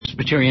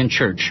Presbyterian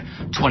Church,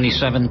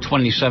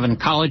 2727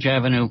 College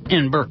Avenue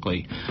in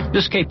Berkeley.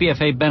 This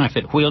KPFA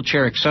benefit,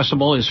 Wheelchair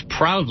Accessible, is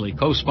proudly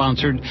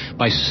co-sponsored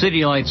by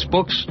City Lights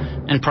Books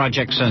and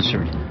Project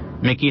Censored.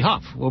 Mickey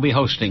Huff will be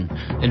hosting.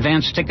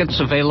 Advance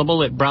tickets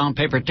available at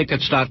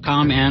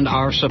brownpapertickets.com and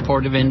our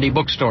supportive indie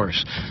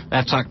bookstores.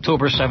 That's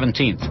October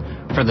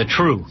 17th for the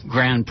true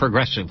grand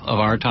progressive of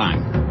our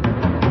time.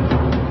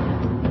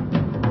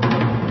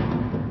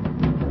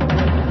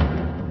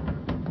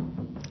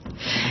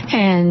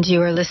 And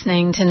you are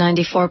listening to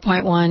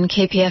 94.1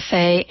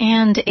 KPFA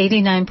and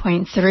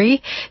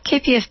 89.3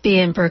 KPFB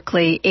in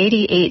Berkeley,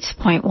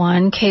 88.1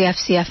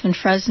 KFCF in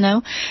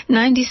Fresno,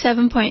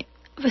 97.5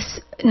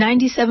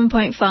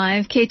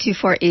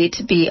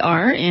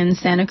 K248BR in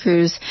Santa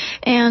Cruz,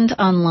 and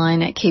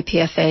online at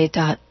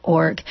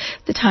kpfa.org.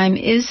 The time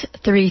is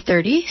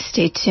 3:30.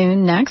 Stay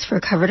tuned next for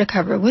Cover to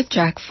Cover with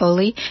Jack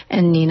Foley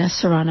and Nina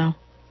Serrano.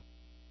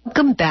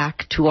 Welcome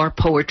back to our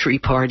poetry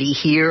party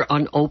here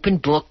on Open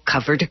Book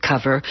Cover to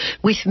Cover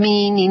with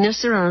me, Nina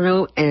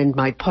Serrano, and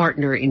my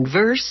partner in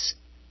verse,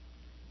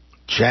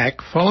 Jack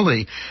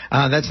Foley.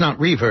 That's not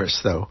reverse,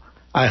 though.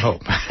 I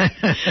hope.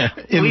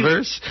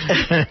 Inverse.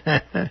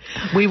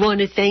 We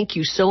want to thank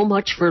you so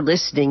much for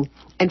listening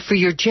and for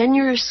your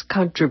generous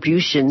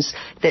contributions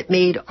that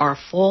made our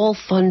fall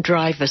fund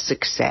drive a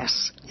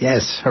success.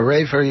 Yes,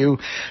 hooray for you.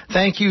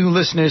 Thank you,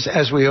 listeners,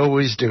 as we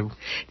always do.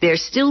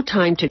 There's still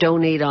time to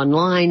donate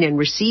online and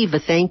receive a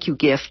thank you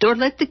gift, or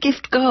let the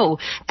gift go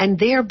and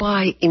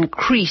thereby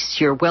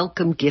increase your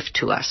welcome gift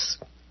to us.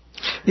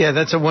 Yeah,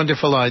 that's a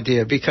wonderful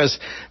idea, because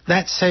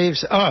that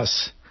saves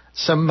us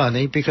some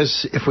money,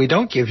 because if we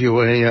don't give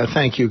you a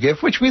thank you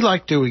gift, which we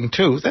like doing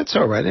too, that's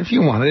all right. If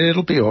you want it,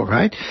 it'll be all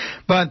right.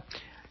 But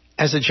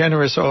as a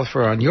generous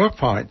offer on your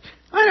part,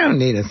 I don't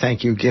need a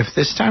thank you gift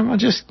this time. I'll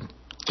just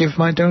give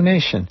my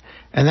donation.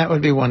 And that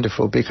would be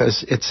wonderful,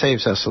 because it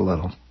saves us a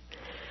little.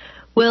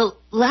 Well,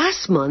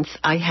 last month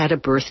I had a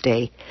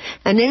birthday,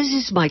 and as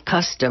is my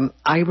custom,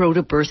 I wrote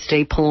a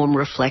birthday poem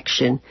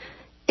reflection.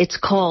 It's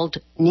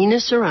called Nina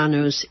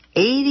Serrano's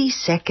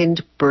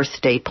 82nd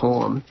birthday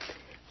poem.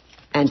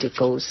 And it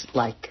goes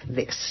like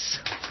this.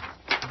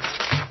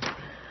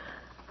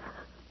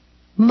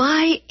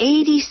 My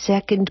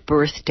 82nd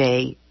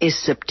birthday is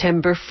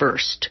September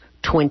 1st,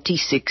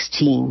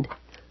 2016.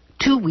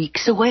 2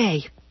 weeks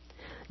away.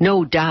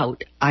 No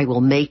doubt I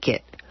will make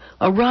it,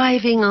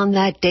 arriving on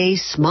that day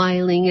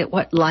smiling at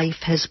what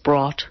life has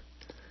brought.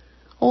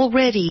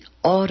 Already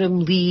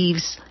autumn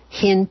leaves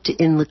hint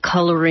in the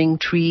coloring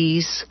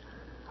trees.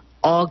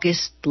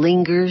 August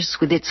lingers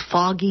with its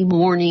foggy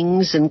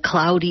mornings and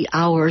cloudy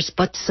hours,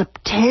 but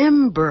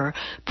September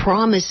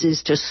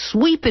promises to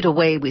sweep it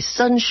away with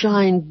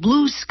sunshine,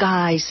 blue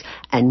skies,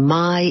 and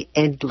my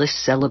endless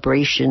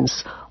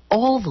celebrations,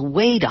 all the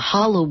way to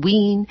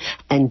Halloween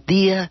and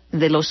Dia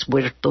de los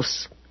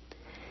Muertos.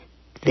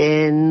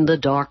 Then the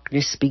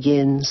darkness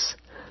begins,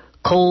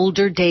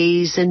 colder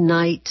days and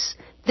nights,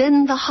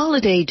 then the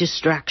holiday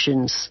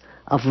distractions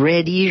of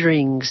red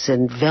earrings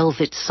and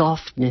velvet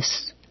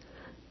softness,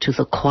 to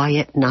the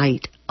quiet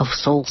night of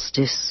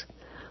solstice,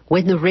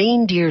 when the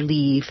reindeer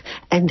leave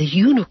and the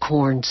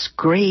unicorns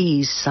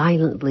graze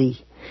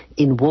silently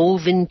in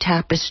woven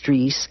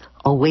tapestries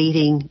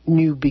awaiting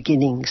new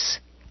beginnings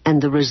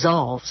and the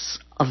resolves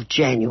of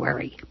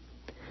January.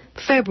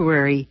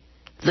 February,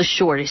 the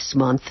shortest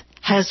month,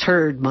 has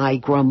heard my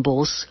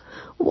grumbles.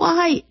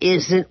 Why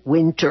isn't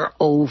winter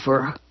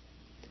over?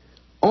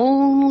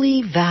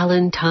 Only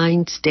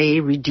Valentine's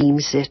Day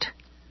redeems it.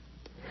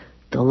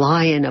 The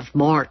lion of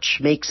March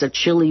makes a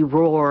chilly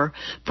roar,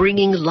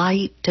 bringing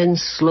light and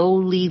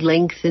slowly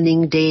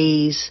lengthening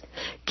days,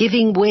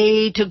 giving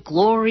way to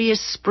glorious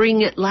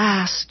spring at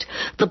last,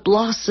 the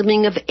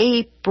blossoming of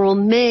April,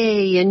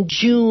 May, and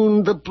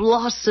June, the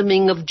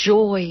blossoming of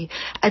joy,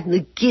 and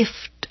the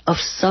gift of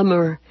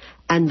summer,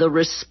 and the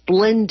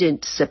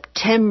resplendent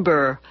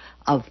September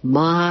of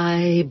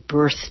my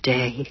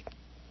birthday.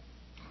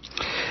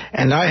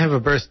 And I have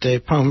a birthday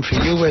poem for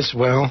you as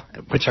well,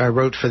 which I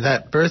wrote for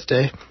that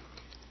birthday.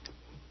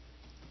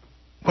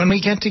 When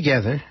we get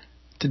together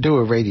to do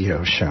a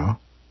radio show,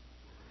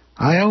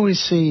 I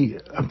always see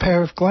a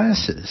pair of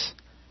glasses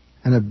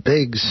and a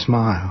big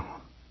smile.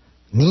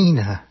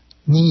 Nina,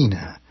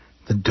 Nina,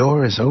 the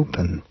door is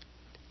open.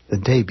 The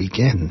day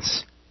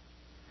begins.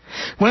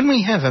 When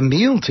we have a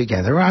meal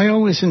together, I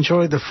always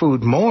enjoy the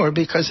food more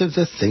because of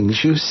the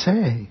things you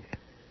say.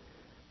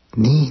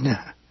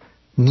 Nina,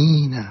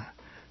 Nina,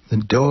 the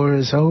door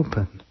is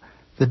open.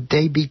 The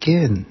day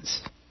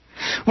begins.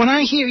 When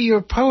I hear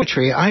your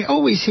poetry, I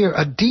always hear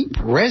a deep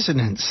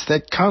resonance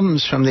that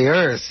comes from the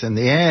earth and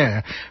the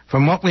air,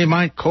 from what we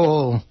might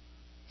call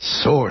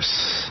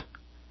source.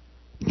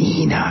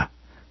 Nina,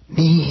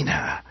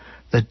 Nina,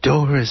 the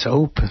door is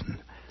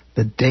open.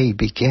 The day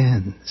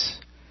begins.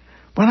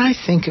 When I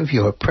think of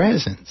your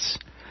presence,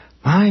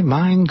 my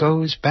mind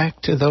goes back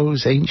to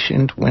those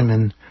ancient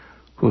women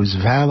whose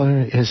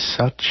valor is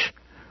such,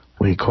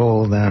 we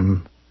call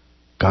them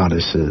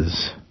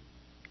goddesses.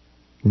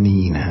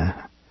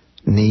 Nina,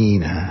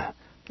 Nina,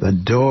 The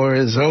door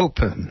is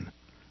open.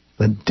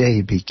 The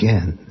day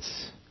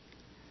begins.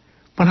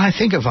 When I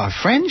think of our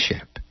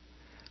friendship,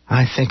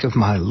 I think of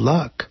my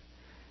luck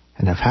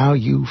and of how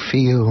you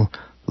feel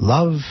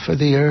love for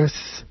the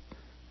earth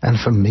and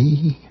for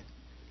me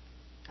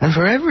and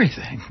for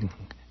everything.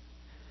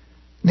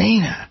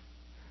 Nina,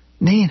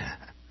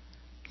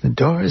 the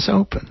door is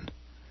open.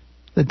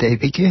 The day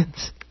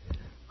begins.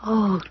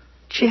 Oh,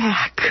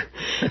 Jack,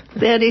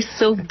 that is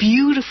so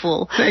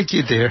beautiful. Thank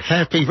you, dear.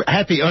 Happy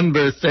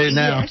unbirthday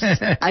now.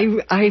 Yes,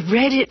 I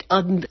read it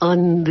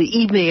on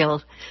the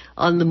email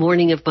on the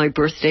morning of my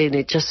birthday, and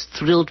it just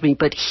thrilled me.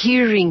 But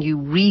hearing you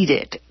read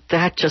it,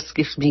 that just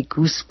gives me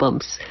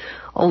goosebumps.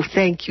 Oh,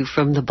 thank you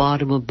from the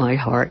bottom of my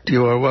heart.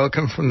 You are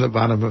welcome from the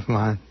bottom of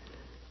mine.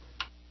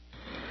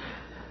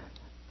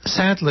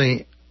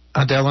 Sadly,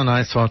 Adele and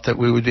I thought that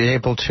we would be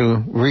able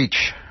to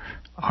reach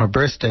our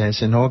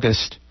birthdays in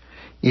August,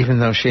 even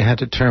though she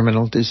had a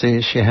terminal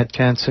disease. She had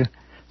cancer,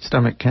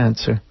 stomach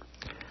cancer.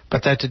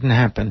 But that didn't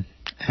happen.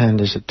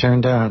 And as it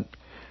turned out,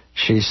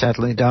 she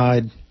sadly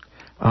died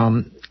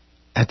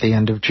at the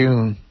end of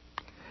June.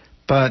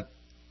 But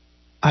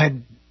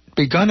I'd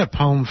begun a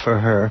poem for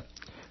her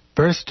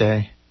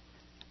birthday,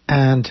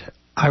 and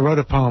I wrote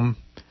a poem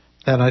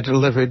that I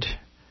delivered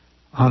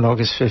on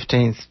August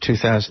 15th,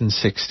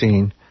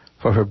 2016,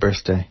 for her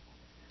birthday.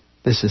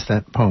 This is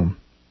that poem.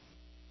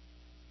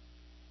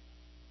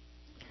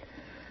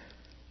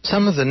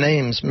 Some of the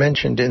names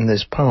mentioned in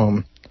this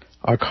poem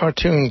are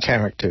cartoon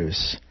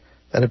characters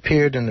that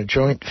appeared in a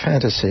joint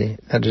fantasy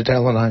that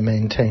Adele and I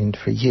maintained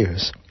for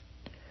years.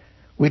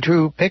 We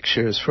drew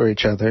pictures for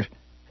each other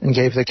and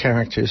gave the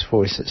characters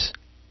voices.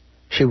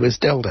 She was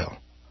Del Del,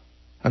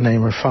 a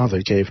name her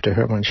father gave to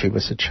her when she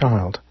was a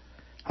child.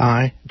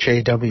 I,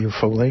 J.W.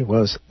 Foley,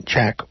 was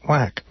Jack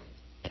Whack.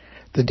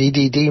 The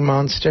DDD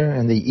monster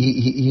and the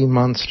EEE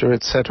monster,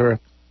 etc.,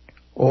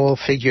 all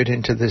figured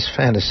into this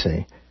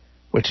fantasy,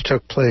 which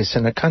took place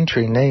in a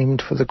country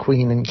named for the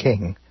Queen and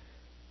King,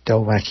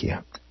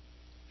 Delwakia.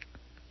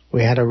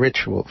 We had a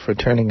ritual for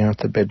turning out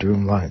the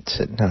bedroom lights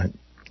at night.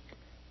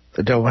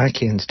 The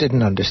Delwakians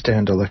didn't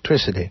understand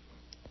electricity,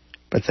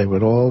 but they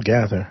would all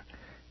gather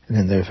and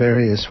in their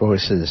various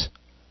voices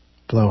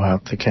blow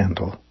out the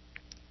candle.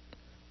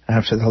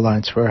 After the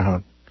lights were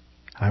out,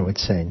 I would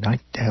say,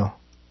 "Night, Del."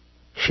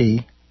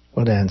 She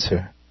would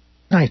answer,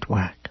 "Night,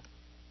 Whack."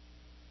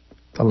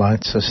 The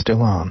lights are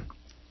still on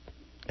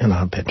in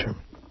our bedroom.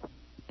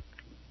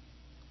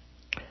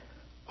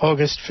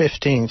 August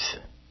 15th,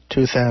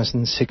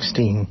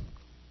 2016.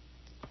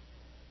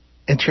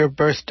 It's your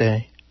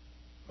birthday,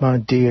 my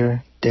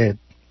dear, dead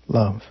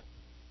love.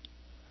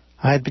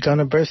 I had begun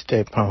a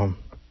birthday poem.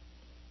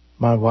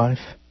 My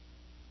wife,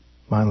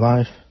 my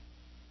life,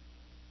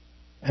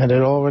 and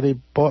had already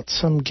bought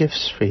some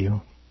gifts for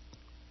you.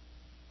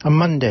 A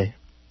Monday,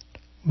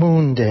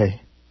 Moon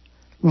Day,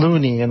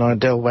 Looney in our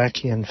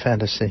Delwakian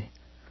fantasy,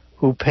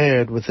 who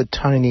paired with the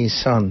tiny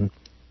son,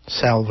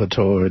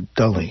 Salvatore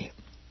Dully.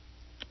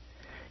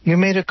 You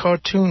made a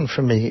cartoon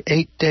for me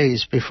 8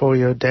 days before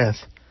your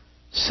death,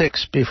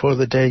 6 before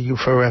the day you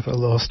forever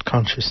lost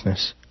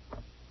consciousness.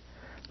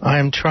 I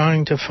am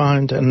trying to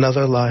find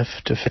another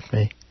life to fit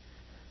me,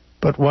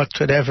 but what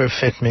could ever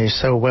fit me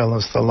so well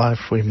as the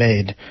life we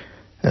made,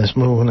 as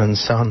Moon and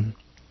Sun,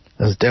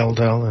 as Del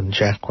Del and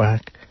Jack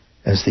Whack,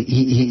 as the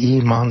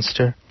EEE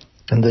monster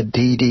and the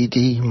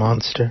DDD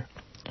monster,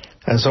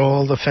 as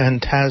all the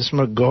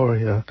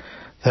phantasmagoria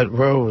that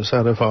rose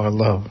out of our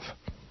love,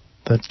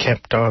 that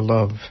kept our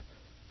love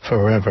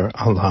forever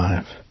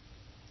alive.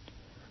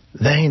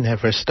 They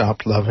never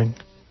stopped loving,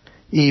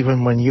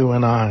 even when you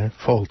and I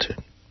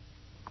faltered.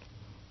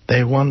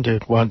 They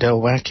wondered why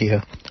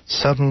Delwakia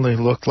suddenly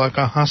looked like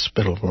a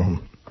hospital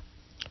room.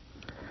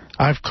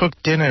 I've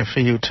cooked dinner for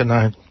you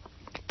tonight,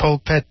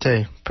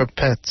 polpette,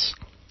 perpets,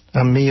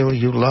 a meal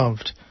you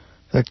loved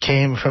that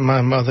came from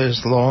my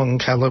mother's long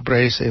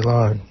Calabrese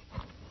line.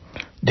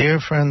 Dear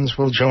friends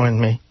will join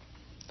me,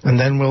 and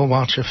then we'll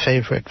watch a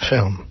favorite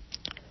film,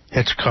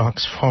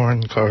 Hitchcock's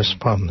Foreign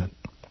Correspondent.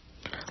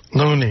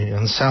 Looney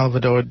and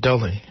Salvador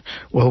Dully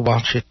will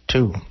watch it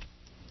too,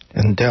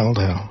 and Del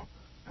Del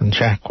and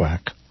Jack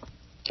Whack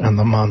and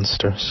the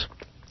monsters.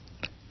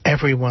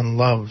 Everyone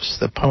loves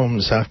the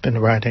poems I've been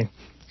writing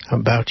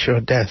about your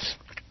death.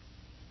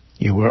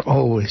 You were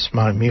always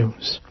my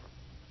muse.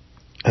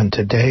 And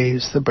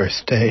today's the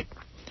birthday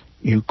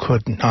you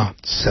could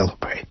not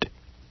celebrate.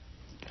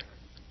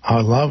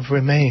 Our love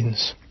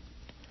remains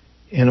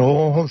in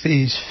all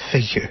these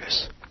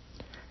figures,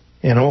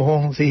 in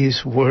all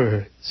these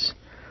words,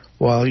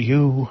 while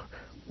you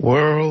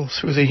whirl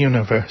through the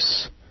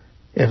universe,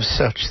 if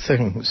such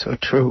things are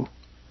true,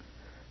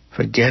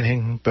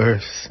 forgetting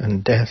birth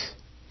and death,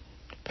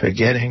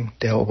 forgetting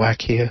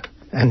Delwakia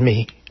and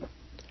me,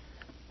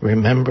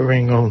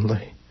 remembering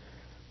only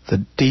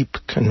the deep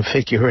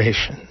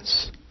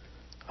configurations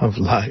of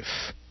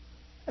life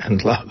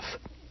and love.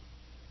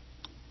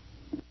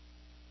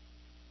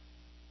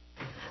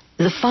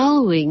 The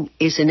following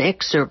is an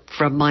excerpt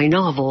from my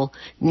novel,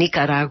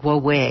 Nicaragua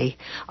Way.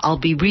 I'll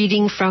be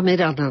reading from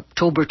it on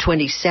October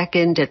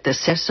 22nd at the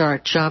Cesar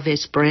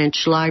Chavez Branch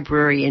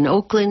Library in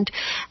Oakland,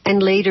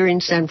 and later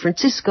in San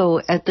Francisco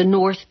at the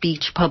North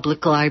Beach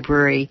Public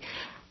Library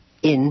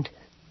in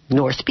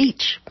North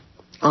Beach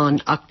on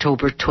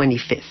October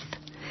 25th.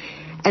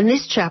 And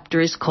this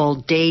chapter is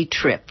called Day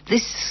Trip.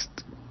 This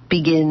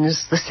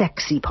begins the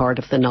sexy part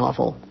of the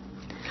novel.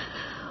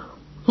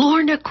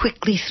 Lorna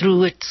quickly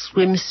threw a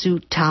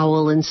swimsuit,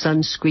 towel, and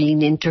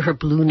sunscreen into her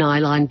blue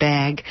nylon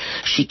bag.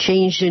 She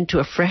changed into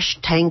a fresh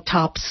tank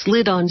top,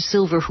 slid on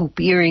silver hoop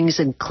earrings,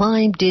 and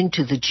climbed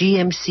into the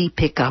GMC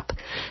pickup.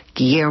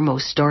 Guillermo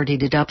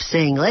started it up,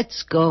 saying,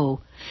 "Let's go.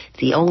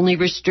 The only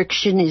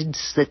restriction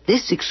is that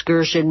this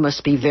excursion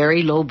must be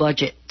very low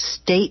budget.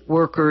 State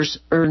workers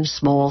earn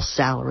small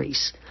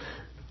salaries."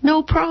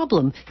 "No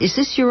problem. Is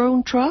this your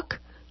own truck?"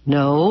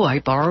 "No, I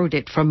borrowed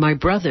it from my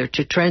brother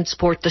to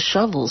transport the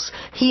shovels.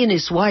 He and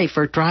his wife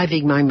are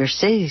driving my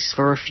Mercedes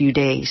for a few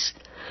days."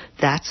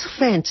 "That's a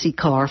fancy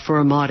car for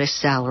a modest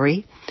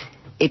salary."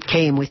 It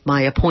came with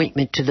my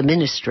appointment to the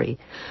ministry.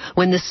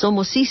 When the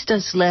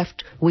Somosistas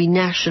left, we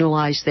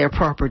nationalized their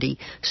property,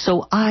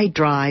 so I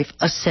drive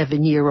a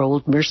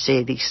 7-year-old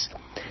Mercedes.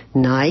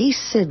 "Nice,"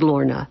 said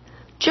Lorna.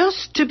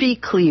 "Just to be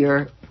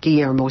clear,"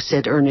 Guillermo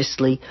said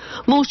earnestly,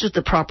 "most of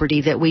the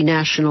property that we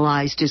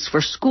nationalized is for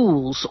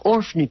schools,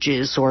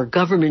 orphanages, or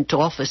government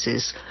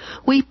offices.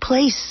 We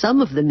placed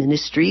some of the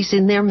ministries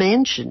in their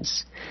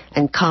mansions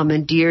and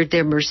commandeered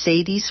their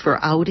Mercedes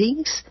for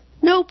outings."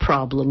 "No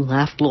problem,"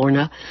 laughed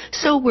Lorna.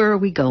 "So where are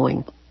we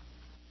going?"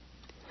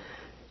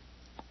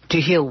 "To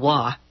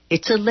Hilwa.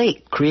 It's a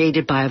lake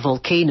created by a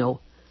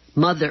volcano.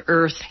 Mother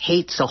Earth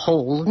hates a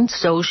hole, and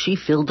so she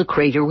filled the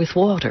crater with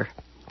water."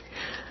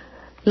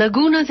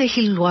 Laguna de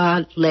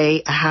Hilwa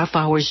lay a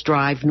half-hour's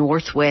drive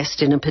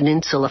northwest in a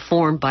peninsula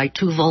formed by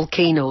 2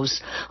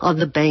 volcanoes on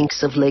the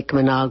banks of Lake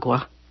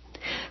Managua.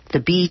 The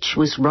beach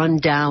was run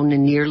down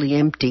and nearly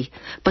empty,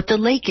 but the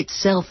lake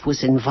itself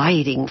was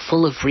inviting,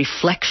 full of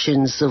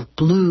reflections of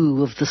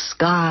blue of the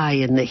sky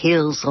and the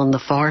hills on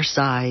the far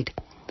side.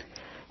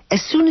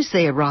 As soon as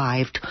they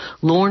arrived,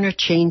 Lorna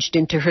changed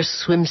into her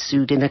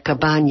swimsuit in a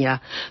cabana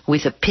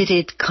with a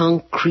pitted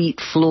concrete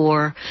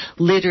floor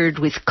littered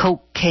with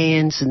Coke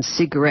cans and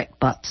cigarette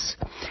butts.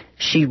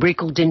 She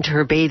wriggled into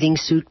her bathing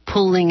suit,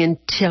 pulling and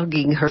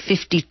tugging her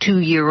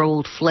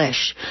 52-year-old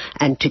flesh,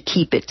 and to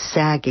keep it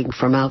sagging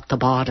from out the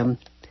bottom.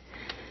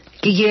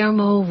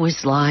 Guillermo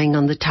was lying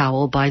on the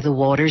towel by the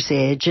water's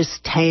edge,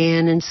 as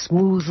tan and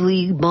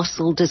smoothly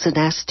muscled as an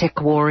Aztec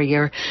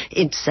warrior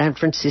in San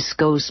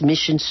Francisco's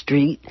Mission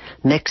Street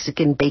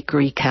Mexican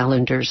bakery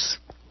calendars.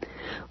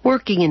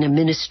 Working in a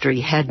ministry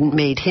hadn't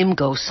made him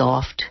go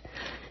soft.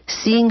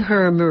 Seeing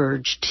her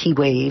emerged, he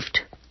waved.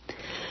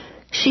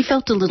 She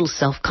felt a little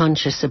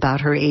self-conscious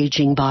about her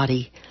aging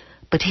body,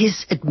 but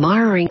his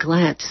admiring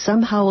glance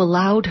somehow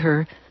allowed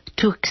her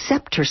to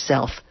accept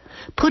herself,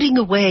 putting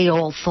away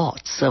all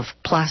thoughts of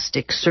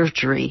plastic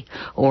surgery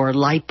or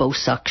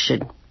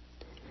liposuction.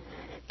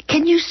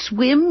 "Can you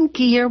swim?"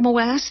 Guillermo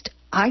asked.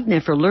 "I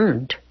never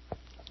learned."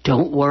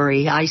 "Don't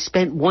worry. I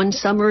spent 1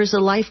 summer as a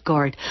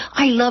lifeguard.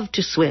 I love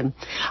to swim.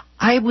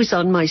 I was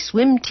on my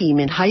swim team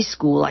in high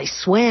school. I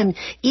swam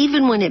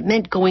even when it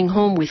meant going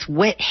home with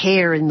wet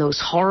hair in those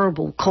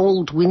horrible,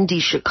 cold, windy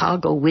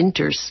Chicago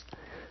winters."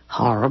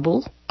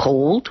 "Horrible,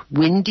 cold,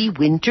 windy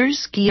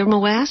winters?"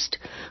 Guillermo asked.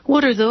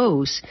 "What are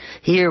those?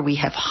 Here we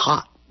have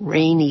hot,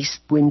 rainy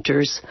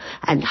winters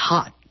and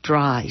hot,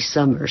 dry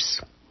summers."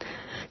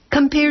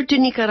 "Compared to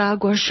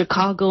Nicaragua,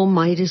 Chicago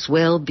might as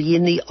well be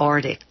in the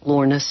Arctic,"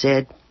 Lorna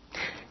said.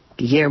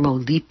 Guillermo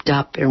leaped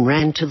up and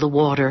ran to the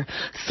water,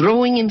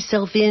 throwing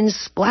himself in,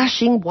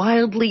 splashing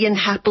wildly and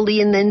happily,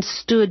 and then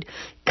stood.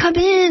 "Come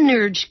in,"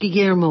 urged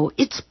Guillermo.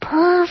 "It's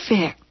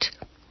perfect."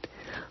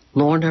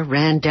 Lorna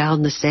ran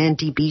down the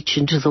sandy beach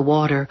into the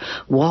water,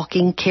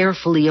 walking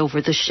carefully over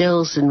the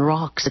shells and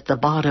rocks at the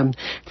bottom,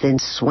 then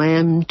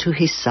swam to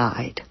his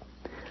side.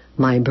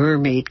 "My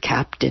mermaid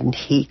captain,"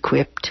 he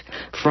quipped,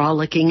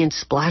 frolicking and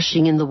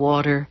splashing in the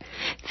water.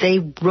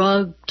 They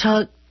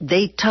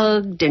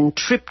tugged and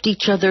tripped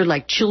each other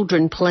like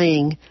children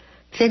playing,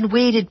 then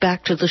waded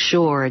back to the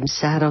shore and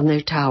sat on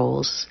their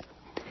towels.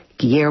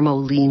 Guillermo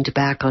leaned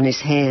back on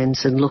his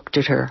hands and looked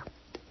at her.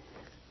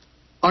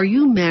 "Are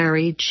you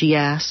married?" she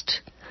asked.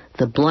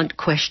 The blunt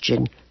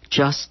question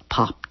just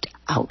popped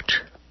out.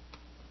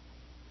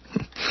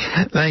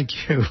 Thank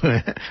you.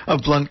 A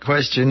blunt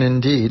question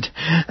indeed.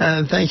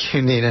 Thank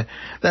you, Nina.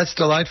 That's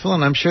delightful,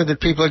 and I'm sure that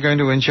people are going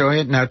to enjoy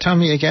it. Now, tell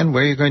me again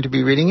where you're going to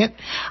be reading it.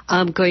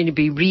 I'm going to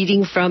be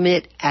reading from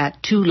it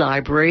at 2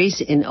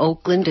 libraries in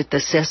Oakland at the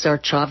Cesar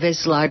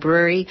Chavez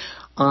Library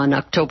on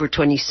October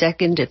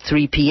 22nd at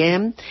 3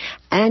 p.m.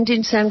 and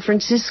in San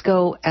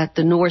Francisco at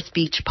the North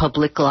Beach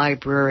Public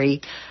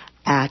Library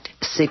at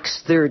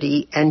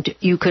 6:30. And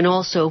you can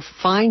also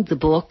find the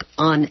book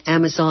on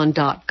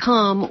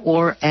Amazon.com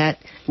or at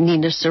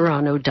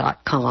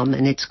NinaSerrano.com,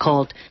 and it's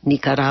called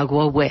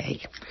Nicaragua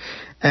Way.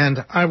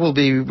 And I will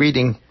be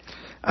reading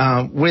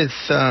with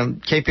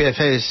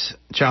KPFA's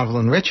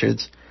Jovelyn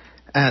Richards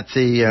at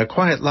the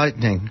Quiet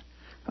Lightning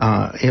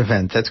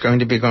event that's going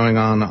to be going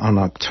on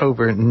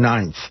October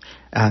 9th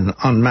and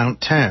on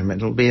Mount Tam.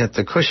 It'll be at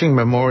the Cushing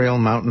Memorial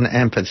Mountain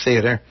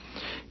Amphitheater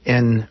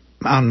on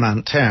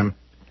Mount Tam.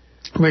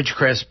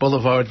 Ridgecrest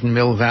Boulevard in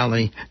Mill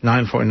Valley,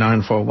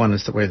 94941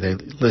 is the way they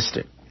list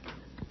it.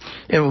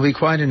 It will be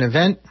quite an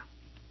event.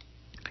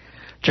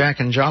 Jack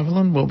and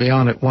Jovelyn will be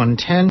on at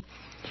 1:10.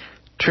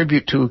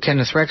 Tribute to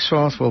Kenneth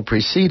Rexroth will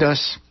precede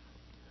us.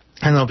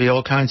 And there'll be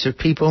all kinds of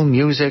people,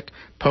 music,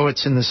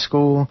 poets in the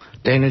school,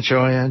 Dana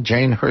Gioia,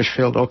 Jane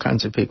Hirschfield, all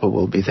kinds of people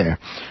will be there.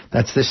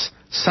 That's this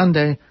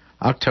Sunday,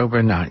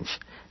 October 9th.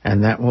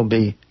 And that will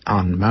be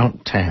on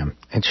Mount Tam.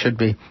 It should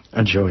be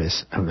a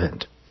joyous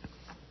event.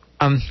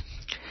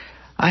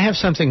 I have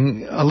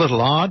something a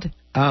little odd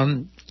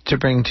to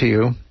bring to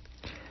you.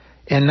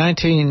 In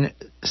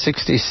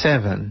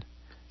 1967,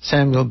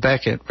 Samuel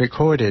Beckett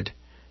recorded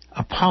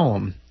a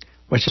poem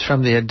which is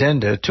from the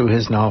addenda to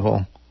his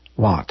novel,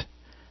 What?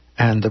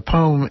 And the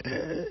poem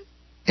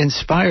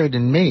inspired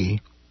in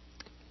me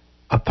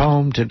a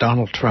poem to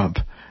Donald Trump.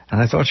 And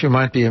I thought you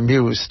might be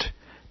amused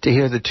to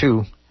hear the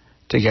two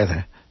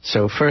together.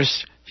 So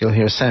first, you'll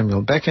hear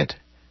Samuel Beckett,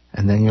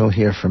 and then you'll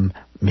hear from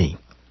me.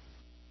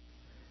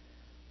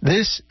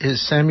 This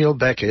is Samuel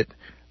Beckett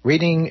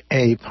reading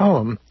a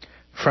poem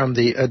from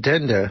the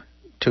addenda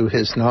to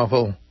his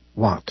novel,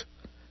 What?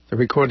 The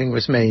recording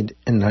was made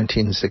in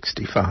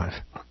 1965.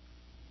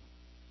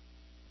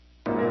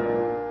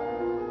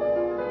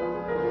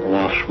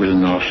 Was will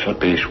not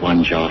abase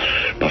one jot,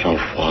 but of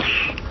was,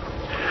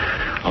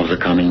 of the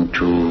coming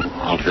to,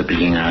 of the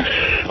being at,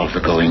 of the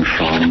going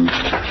from,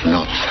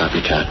 not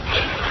habitat,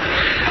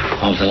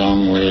 of the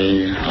long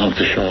way, of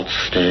the short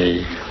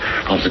stay,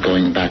 of the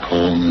going back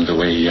home the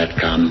way he had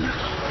come,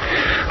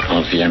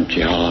 of the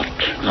empty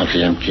heart, of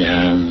the empty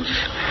hands,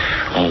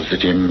 of the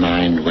dim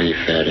mind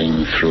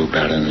wayfaring through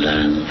barren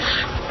lands,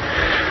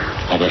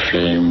 of a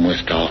flame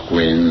with dark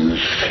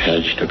winds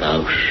hedged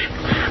about,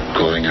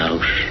 going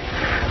out,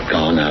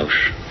 gone out,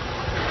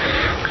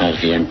 of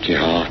the empty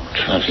heart,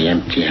 of the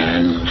empty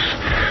hands,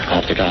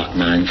 of the dark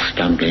mind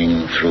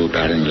stumbling through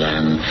barren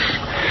lands.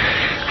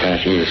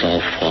 That is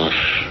of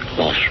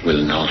what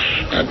will not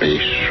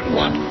abase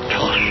one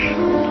toss.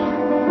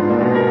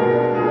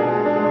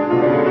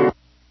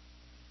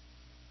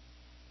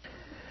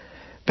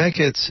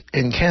 Beckett's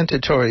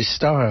incantatory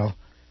style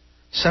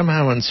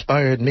somehow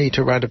inspired me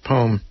to write a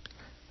poem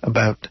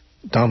about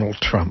Donald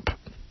Trump.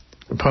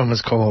 The poem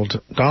is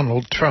called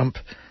Donald Trump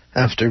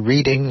After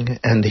Reading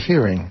and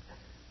Hearing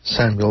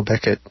Samuel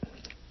Beckett.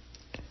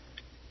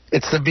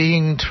 It's the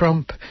being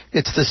Trump,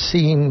 it's the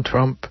seeing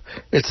Trump,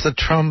 it's the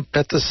Trump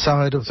at the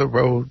side of the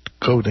road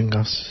goading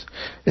us.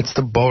 It's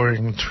the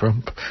boring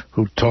Trump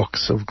who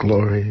talks of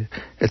glory,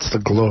 it's the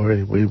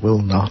glory we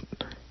will not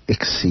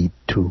accede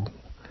to.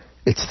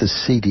 It's the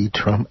seedy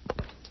Trump,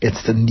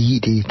 it's the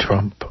needy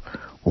Trump.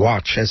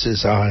 Watch as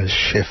his eyes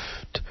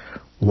shift.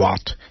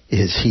 What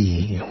is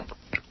he?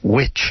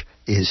 Which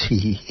is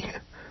he?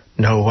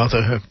 No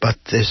other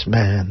but this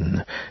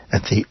man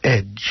at the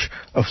edge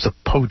of the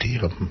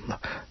podium,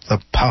 the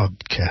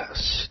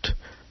podcast,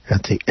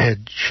 at the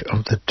edge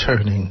of the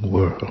turning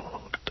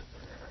world,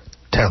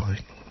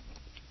 telling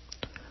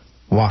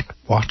what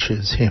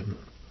watches him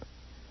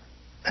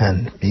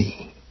and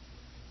me.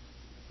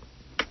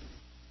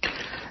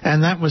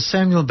 And that was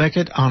Samuel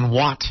Beckett on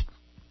What,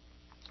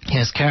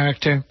 his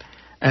character,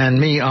 and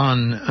me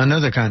on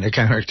another kind of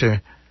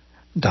character,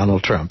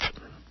 Donald Trump.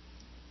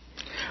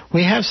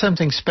 We have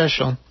something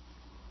special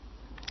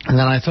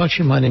that I thought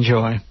you might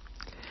enjoy.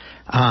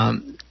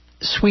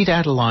 Sweet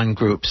Adeline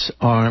groups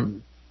are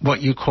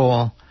what you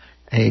call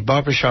a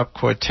barbershop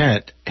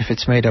quartet if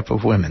it's made up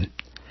of women.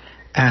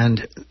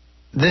 And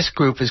this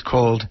group is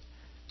called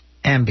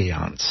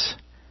Ambiance.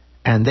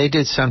 And they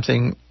did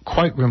something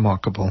quite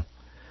remarkable.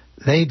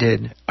 They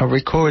did a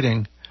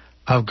recording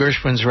of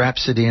Gershwin's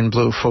Rhapsody in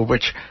Blue, for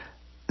which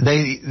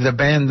the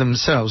band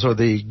themselves, or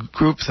the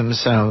group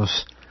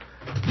themselves,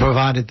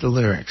 provided the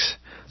lyrics.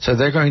 So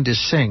they're going to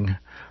sing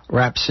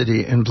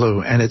Rhapsody in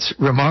Blue. And it's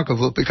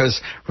remarkable because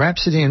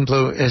Rhapsody in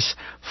Blue is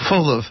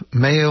full of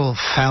male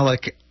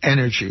phallic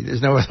energy.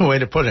 There's no other way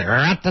to put it.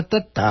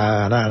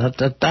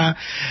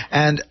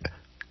 And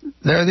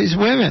there are these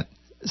women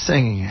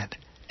singing it.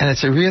 And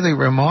it's a really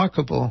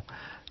remarkable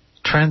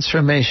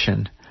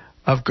transformation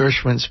of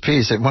Gershwin's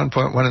piece. At one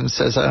point, one of them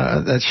says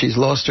that she's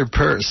lost her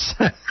purse.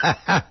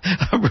 A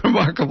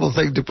remarkable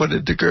thing to put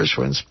into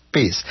Gershwin's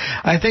piece.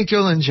 I think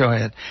you'll enjoy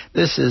it.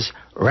 This is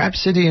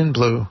Rhapsody in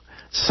Blue,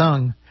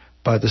 sung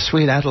by the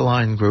Sweet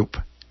Adeline group,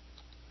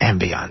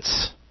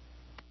 Ambiance.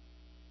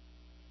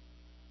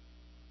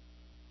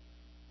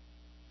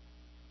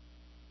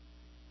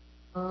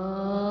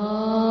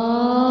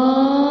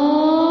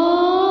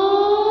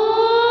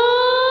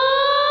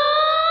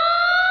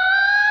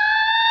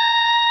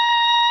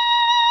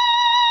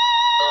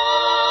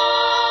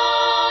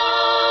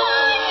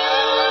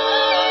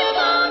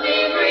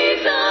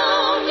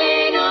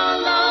 Resounding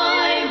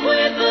alive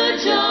with the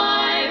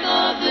jive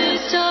of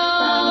this time.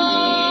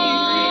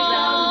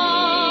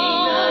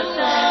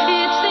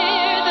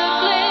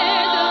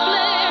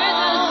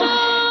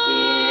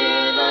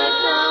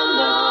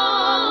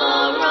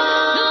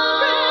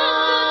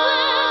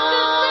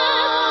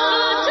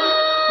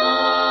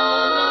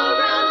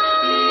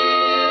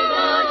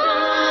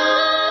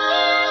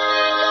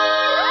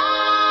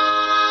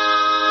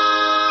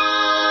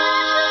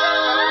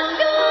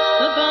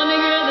 pounding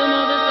rhythm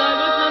of the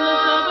sidewalks and the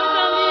subways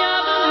and the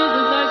avenues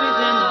and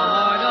sidewalks in the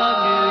heart of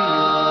New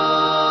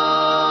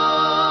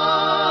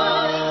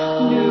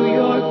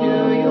York.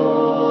 New York.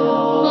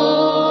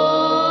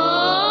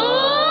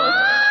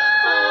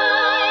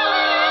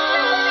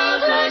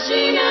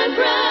 Flashing and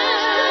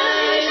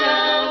bright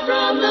out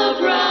from the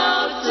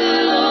proud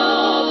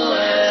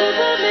silhouette. So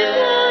badly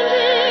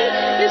wanting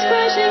this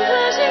crashing,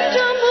 flashing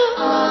jumble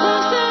of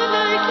sound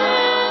I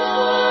can't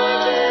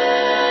forget.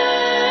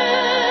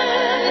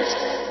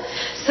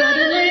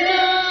 Suddenly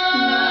now,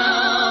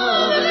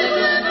 over the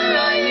glimmer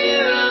I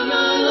hear a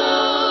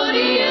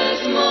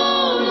melodious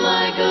moan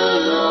like a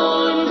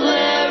lone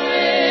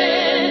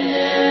clarinet.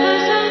 A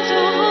sound so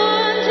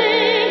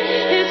haunting,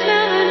 it's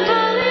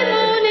melancholy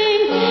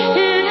moaning.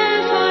 It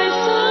has my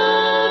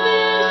soul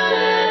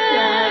beset.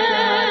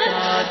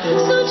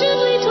 So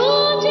gently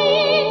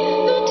taunting,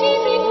 the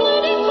teasing,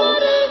 flirting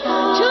flutter,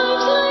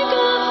 jumps like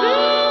a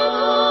frail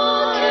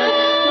coquette.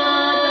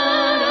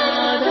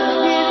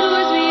 It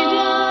lures me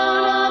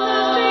down on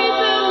the streets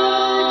that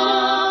were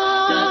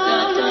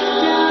dark,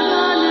 down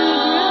on the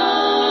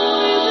ground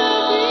with the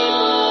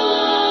people.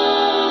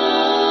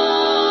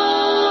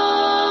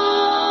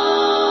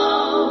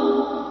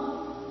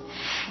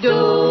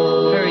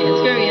 Hurry and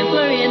scurry and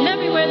flurry and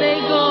everywhere they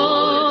go,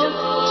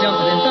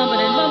 jumping and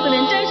thumping and bumping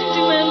and dashing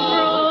to and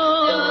fro,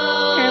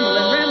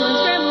 ambling, rambling,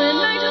 scrambling,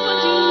 I just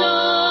want to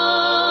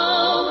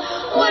know,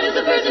 what is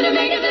the person who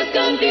made of this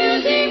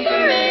confusing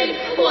parade?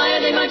 Why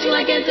are they marching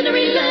like ants in a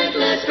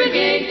relentless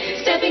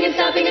brigade, stepping and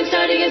stopping and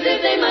starting as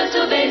if they must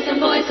obey some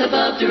voice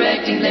above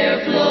directing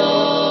their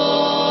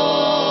flow?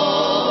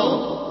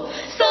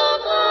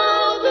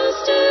 Somehow the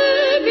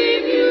step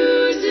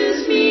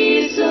amuses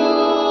me so.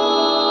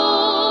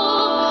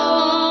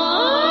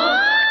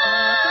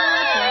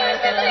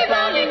 Symphony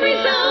pounding,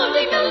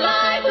 resounding,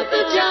 alive with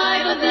the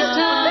jive of this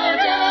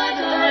time.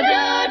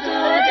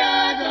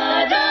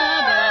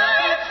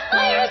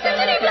 I hear a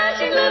symphony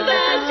blasting the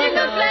blasting,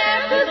 the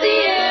flare fills the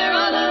air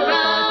all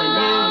around.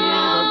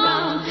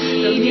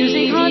 The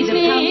music haunts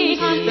me,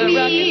 the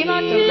ruckus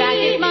marks, the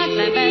racket marks,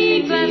 the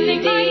blasting, blasting,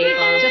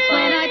 just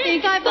when I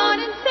think I've gone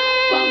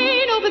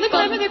insane, over the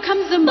climber there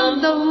comes the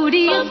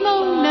melodious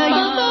Mona,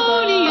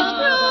 euphonious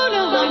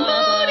Mona,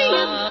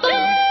 harmonious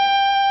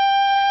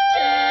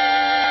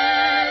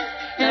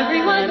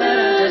everyone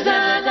moves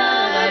at the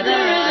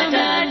rhythm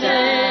and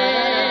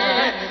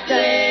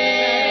there.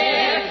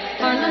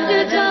 Harlem to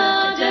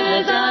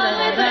Dodgers,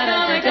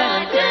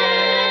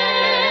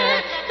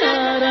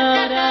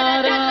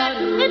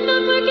 and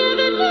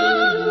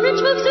unforgettable, rich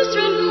folks are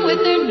strutting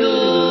with their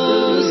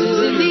noses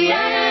in the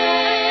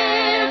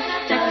air.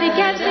 Taxi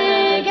cabs,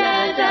 big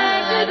as to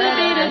the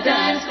beat of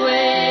Times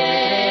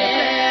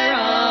Square.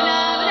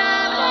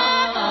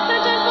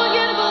 Such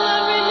unforgettable,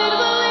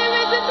 unrelatable,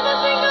 irresistible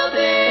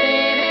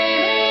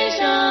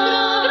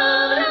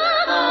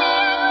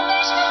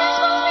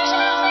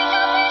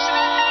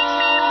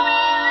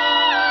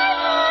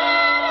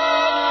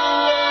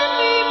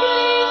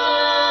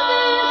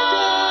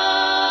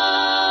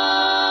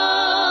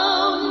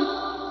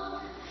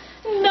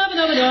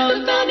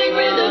the pounding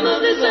rhythm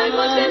of the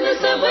sidewalks and the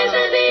subways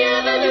and the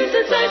avenues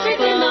and side streets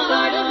in the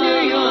heart of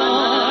New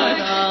York.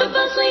 The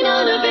bustling,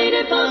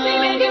 unabated, pulsing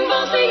and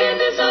convulsing in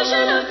this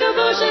ocean of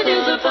commotion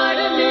is a part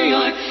of New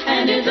York,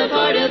 and it's a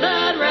part of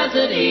that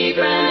rhapsody,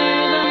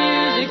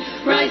 grand music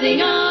rising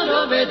out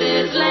over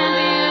this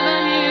land. The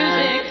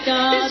music,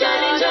 this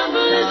shining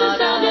jumble is the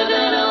sound of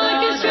an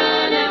orchestra,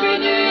 and every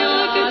New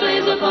Yorker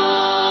plays a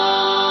part.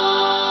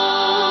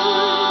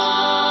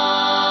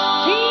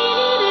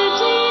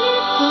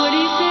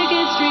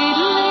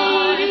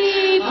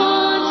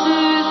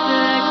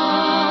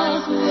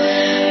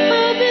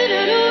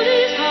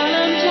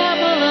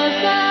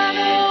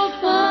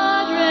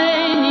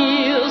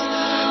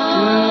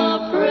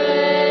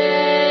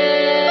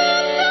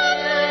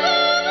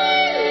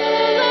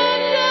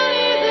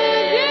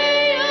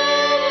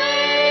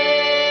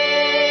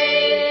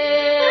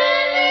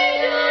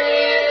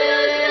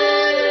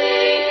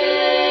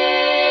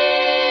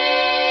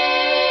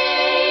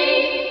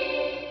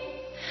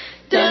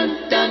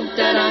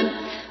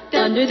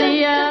 Under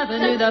the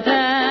avenue, the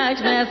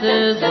packed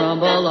masses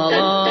rumble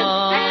along.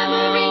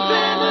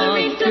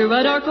 Through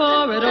a dark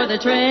corridor, the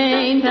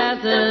train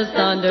passes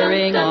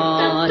thundering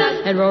on,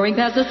 and roaring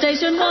past the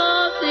station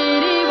wall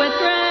city with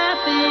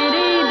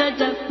graffiti. The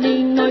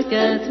deafening noise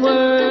gets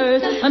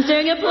worse. I'm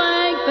staring at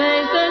blank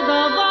faces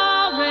of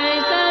all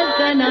races,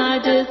 and I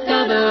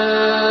discover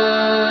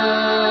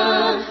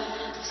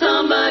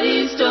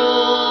somebody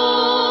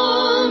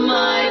stole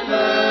my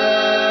purse.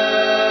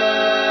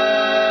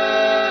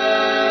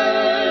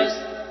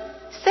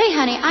 Say,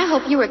 honey, I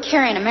hope you were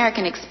carrying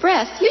American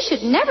Express. You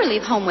should never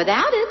leave home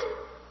without it.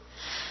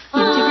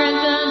 Empty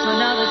Grandstand, so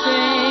now the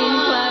train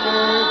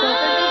clatters.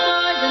 Open the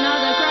doors and now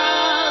the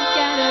crowd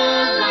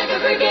scatters. Like a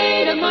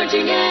brigade of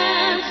marching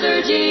ants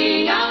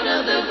surging out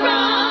of the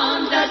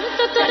ground.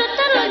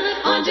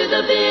 Onto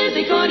the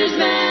busy corners,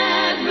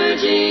 mad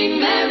merging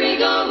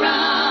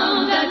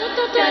merry-go-round. I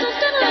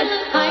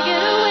get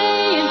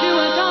away into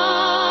a tall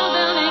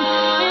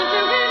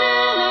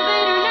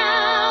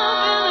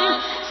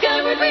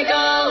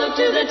up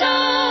to the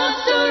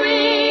top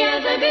story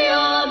as I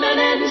behold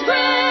Manhattan's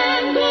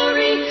grand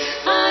glory.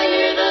 I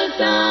hear the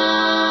sound.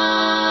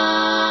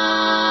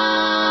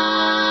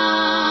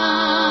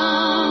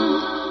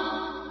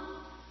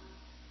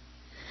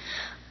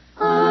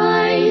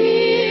 I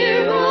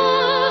hear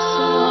a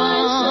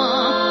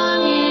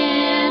song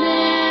in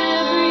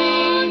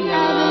every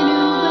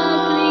avenue,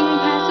 bustling,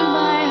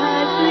 passerby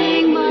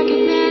hustling,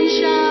 market man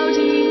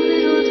shouting,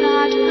 little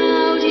tot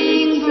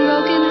pouting,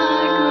 broken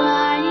heart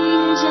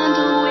crying,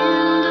 gentle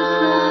wind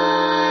a-sighing.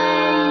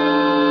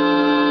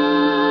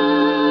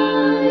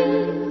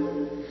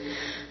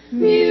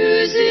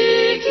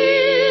 Music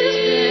is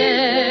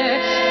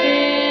there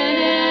in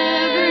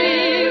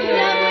every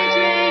railway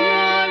train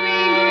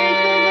roaring,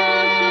 graceful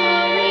bells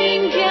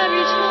soaring,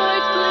 carriage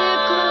horse clip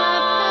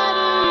clop,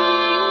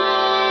 pattering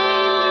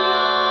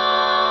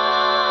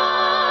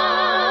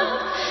raindrop.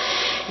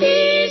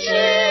 Each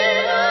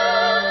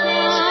little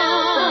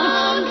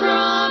sound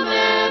from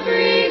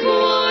every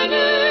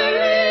corner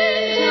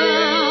in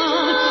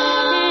town,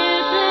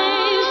 it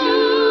plays to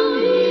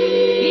me.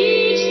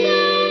 Each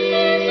sound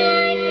is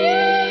like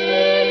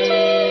music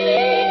to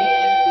me.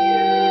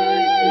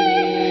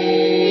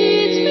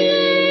 It's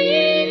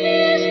playing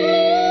this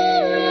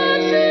blue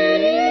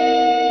rhapsody.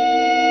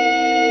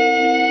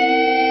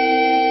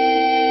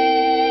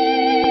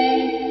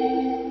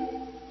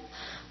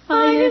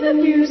 I hear the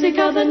music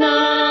of the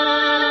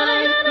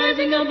night,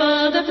 rising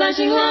above the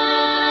flashing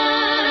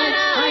light.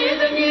 I hear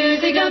the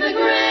music of the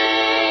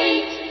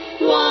great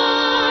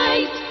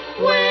white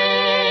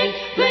way,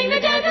 playing the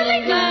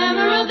dazzling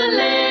glamour of the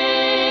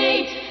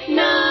late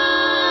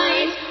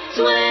night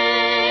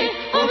sway.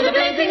 Over the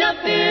blazing up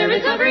there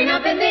is hovering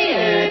up in the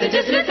air the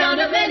dissonant sound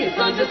of many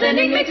songs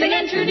ascending, mixing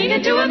and tuning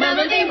into a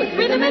melody with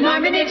rhythm and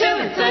harmony too.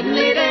 And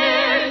suddenly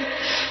there's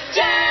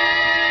jazz.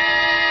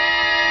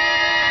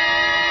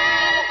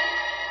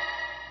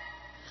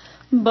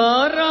 The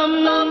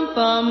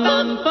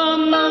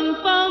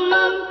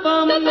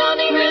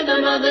pounding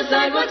rhythm of the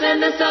sidewalks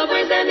and the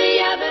subways and the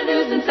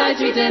avenues and side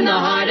streets in the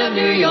heart of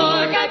New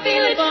York. I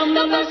feel it.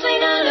 The bustling,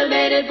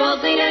 elevated,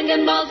 pulsing and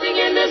convulsing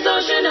in this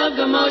ocean of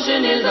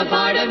commotion is a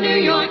part of New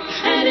York,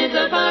 and it's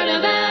a part of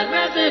that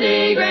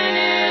rhapsody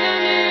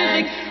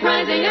grand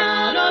rising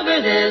out over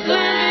this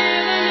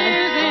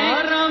land.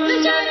 The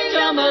shining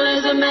jumble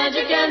is the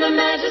magic and the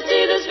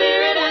majesty, the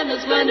spirit and the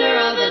splendor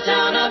of the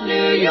town of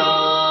New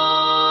York.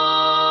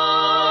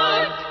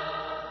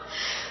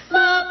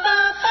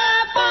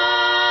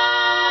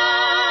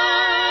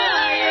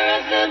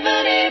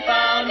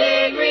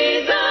 Pounding,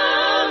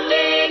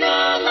 resounding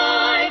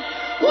alive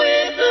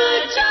with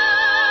the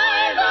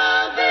jive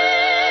of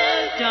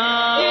this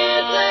time.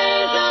 It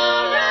plays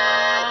a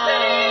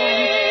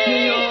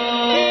rhapsody.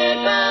 It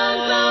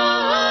pounds the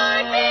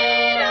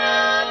heartbeat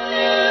of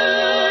New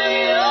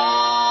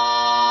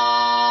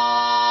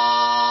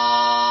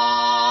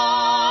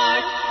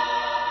York.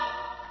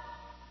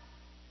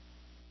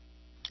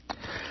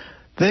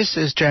 This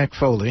is Jack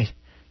Foley.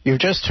 You've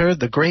just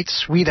heard the great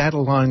Sweet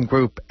Adeline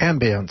group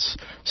Ambience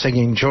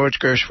singing George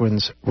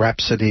Gershwin's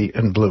Rhapsody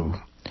in Blue.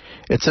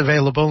 It's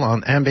available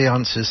on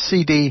Ambience's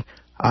CD,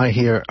 I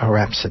Hear a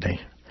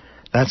Rhapsody.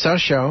 That's our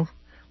show.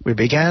 We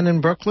began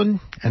in Brooklyn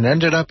and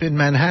ended up in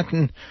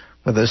Manhattan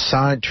with a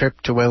side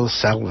trip to El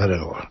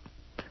Salvador.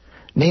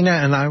 Nina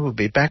and I will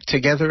be back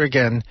together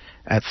again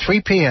at 3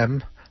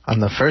 p.m.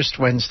 on the first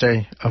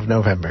Wednesday of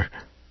November.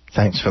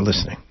 Thanks for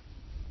listening.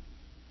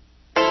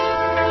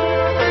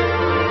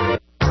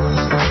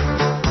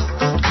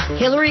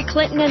 Hillary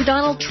Clinton and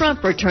Donald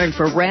Trump return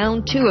for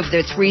round 2 of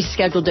their 3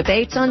 scheduled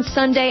debates on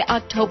Sunday,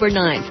 October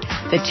 9th.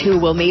 The two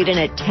will meet in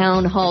a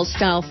town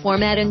hall-style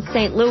format in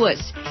St. Louis.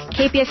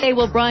 KPFA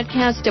will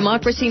broadcast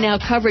Democracy Now!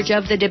 Coverage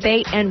of the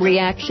debate and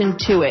reaction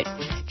to it.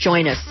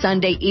 Join us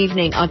Sunday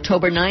evening,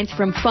 October 9th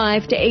from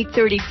 5 to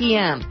 8:30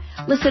 p.m.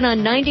 Listen on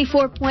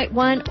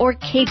 94.1 or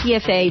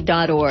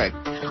kpfa.org.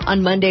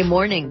 On Monday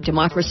morning,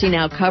 Democracy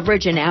Now!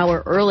 Coverage an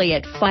hour early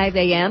at 5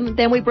 a.m.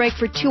 Then we break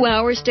for 2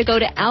 hours to go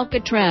to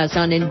Alcatraz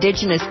on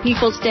Indigenous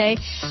Peoples Day.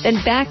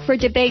 Then back for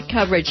debate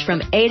coverage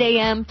from 8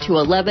 a.m. to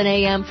 11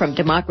 a.m. from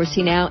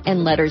Democracy Now!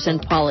 And Letters and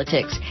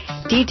Politics.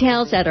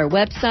 Details at our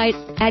website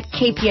at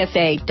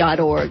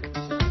kpfa.org.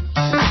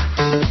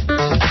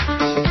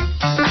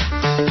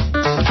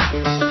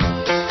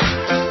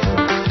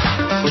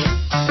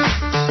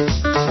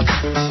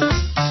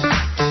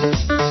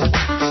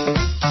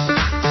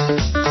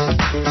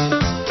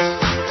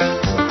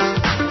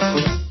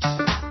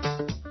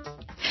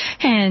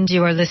 And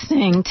you are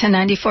listening to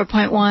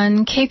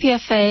 94.1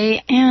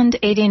 KPFA and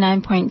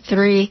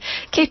 89.3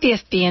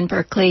 KPFB in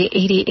Berkeley,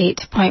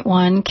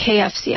 88.1 KFC